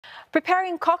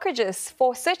Preparing cockroaches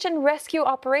for search and rescue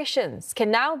operations can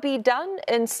now be done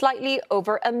in slightly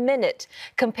over a minute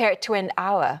compared to an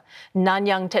hour.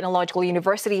 Nanyang Technological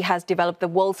University has developed the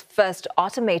world's first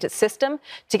automated system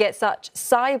to get such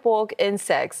cyborg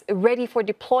insects ready for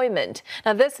deployment.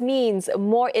 Now, this means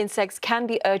more insects can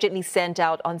be urgently sent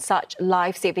out on such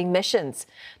life-saving missions.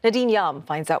 Nadine Yeam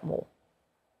finds out more.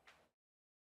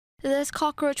 This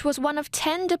cockroach was one of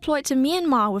 10 deployed to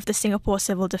Myanmar with the Singapore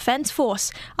Civil Defence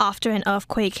Force after an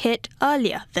earthquake hit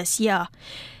earlier this year.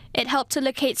 It helped to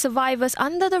locate survivors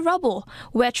under the rubble,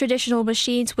 where traditional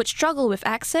machines would struggle with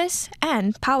access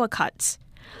and power cuts.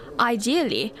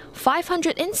 Ideally,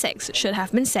 500 insects should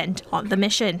have been sent on the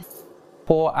mission.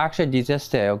 For actual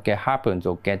disaster happens,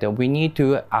 we need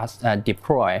to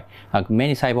deploy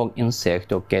many cyborg insects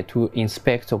to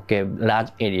inspect large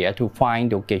area to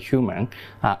find human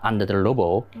under the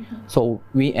rubble. So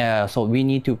we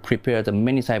need to prepare the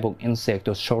many cyborg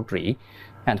insects shortly.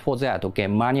 And for that,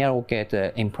 manual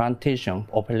implantation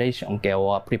operation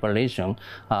or preparation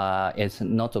is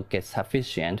not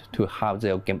sufficient to have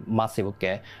the massive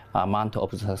amount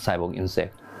of cyborg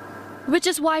insect. Which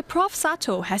is why Prof.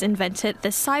 Sato has invented the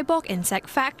Cyborg Insect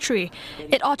Factory.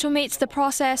 It automates the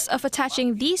process of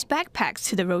attaching these backpacks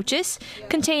to the roaches,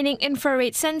 containing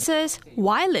infrared sensors,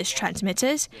 wireless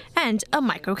transmitters, and a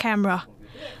micro camera.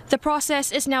 The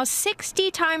process is now 60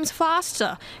 times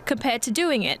faster compared to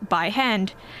doing it by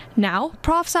hand. Now,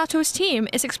 Prof. Sato's team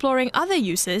is exploring other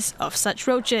uses of such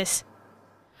roaches.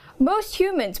 Most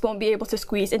humans won't be able to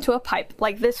squeeze into a pipe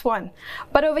like this one.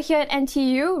 But over here at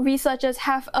NTU, researchers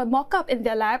have a mock-up in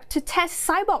their lab to test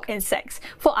cyborg insects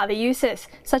for other uses,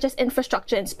 such as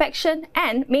infrastructure inspection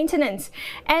and maintenance.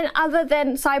 And other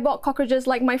than cyborg cockroaches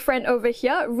like my friend over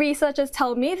here, researchers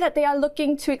tell me that they are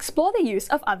looking to explore the use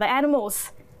of other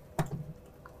animals.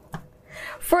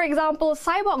 For example,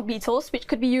 cyborg beetles, which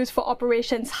could be used for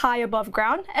operations high above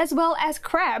ground, as well as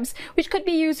crabs, which could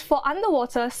be used for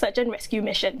underwater search and rescue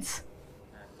missions.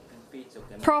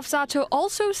 Prof. Sato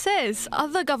also says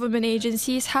other government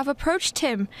agencies have approached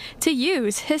him to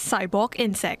use his cyborg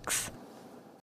insects.